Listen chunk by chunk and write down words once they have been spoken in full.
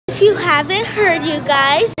If you haven't heard, you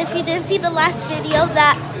guys, if you didn't see the last video,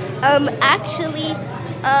 that actually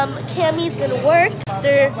Cami's gonna work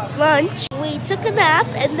after lunch. We took a nap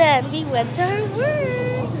and then we went to her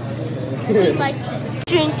work. He likes it.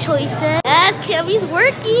 Drink choices. Yes, Cami's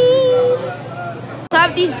working. So I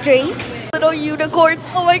have these drinks. Little unicorns.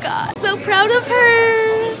 Oh my god. So proud of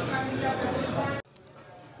her.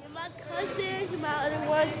 You're my cousin. You're my other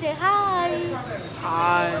one. Say hi.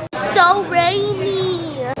 Hi. So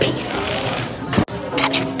rainy. Peace.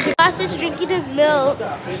 Boss is drinking his milk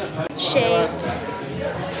shake.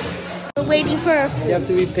 We're waiting for her food. You have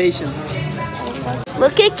to be patient.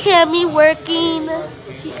 Look at Cami working.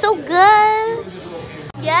 She's so good.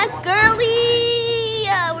 Yes, girly.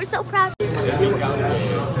 We're so proud. He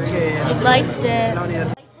likes it.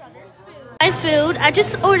 My food. I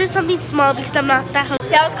just ordered something small because I'm not that hungry.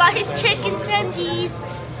 Sal's got his chicken tendies.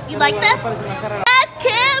 You like them? Yes,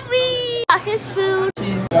 Cami. Got his food.